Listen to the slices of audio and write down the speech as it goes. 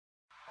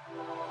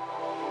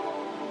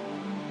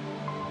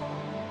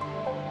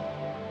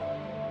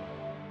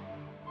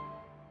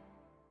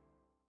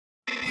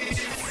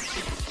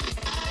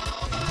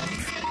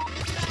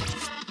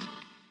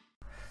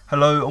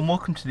Hello and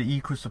welcome to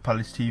the Crystal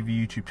Palace TV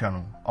YouTube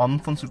channel. I'm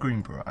Alfonso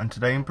Greenborough and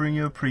today I'm bringing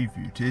you a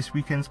preview to this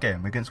weekend's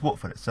game against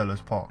Watford at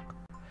Selhurst Park.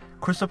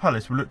 Crystal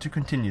Palace will look to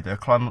continue their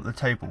climb up the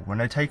table when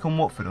they take on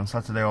Watford on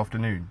Saturday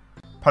afternoon.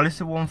 Palace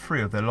have won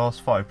 3 of their last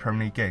 5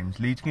 Premier League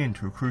games, leading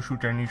into a crucial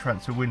January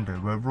transfer window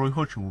where Roy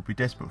Hodgson will be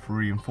desperate for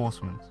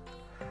reinforcements.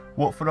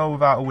 Watford are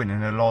without a win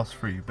in their last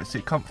 3 but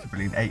sit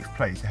comfortably in 8th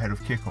place ahead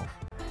of kick-off.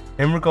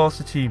 In regards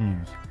to team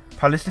news,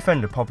 Palace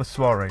defender Papa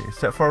Suarez is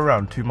set for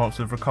around 2 months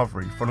of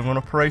recovery following an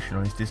operation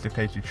on his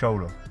dislocated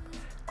shoulder.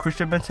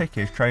 Christian Benteke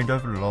has trained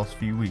over the last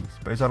few weeks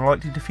but is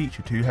unlikely to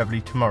feature too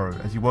heavily tomorrow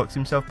as he works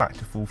himself back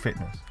to full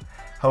fitness.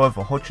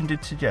 However, Hodgson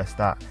did suggest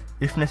that,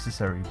 if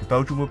necessary, the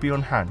Belgian will be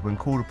on hand when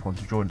called upon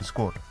to join the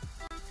squad.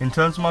 In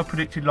terms of my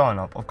predicted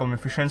lineup, I've gone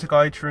with Vicenza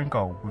Gaeta in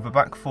goal, with a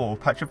back 4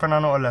 of Patrick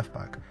Fernando at left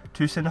back,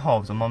 2 centre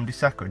halves of Mamdi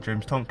Saka and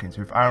James Tompkins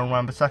with Aaron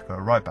Wan-Bissaka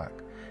at right back.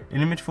 In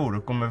the midfield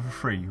I've gone with a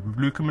 3 with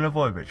Luka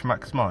Milivojevic,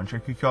 Max Meyer and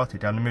Joku Kiarte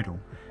down the middle,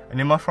 and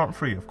in my front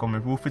 3 I've gone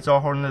with Wilfried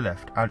Zaha on the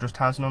left, Andros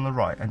Townsend on the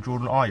right and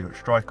Jordan Ayew at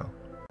striker.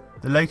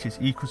 The latest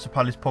Crystal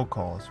Palace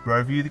podcast, where I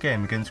review the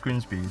game against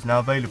Grimsby, is now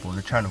available on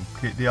the channel.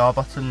 Click the R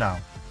button now.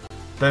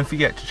 Don't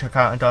forget to check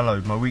out and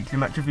download my weekly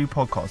match review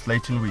podcast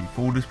later in the week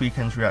for all this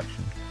weekend's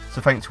reaction.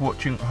 So thanks for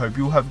watching, I hope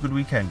you all have a good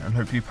weekend and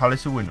hopefully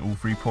Palace will win all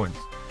 3 points.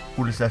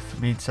 All that's left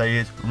for me to say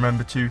is,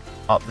 remember to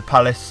up the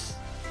Palace.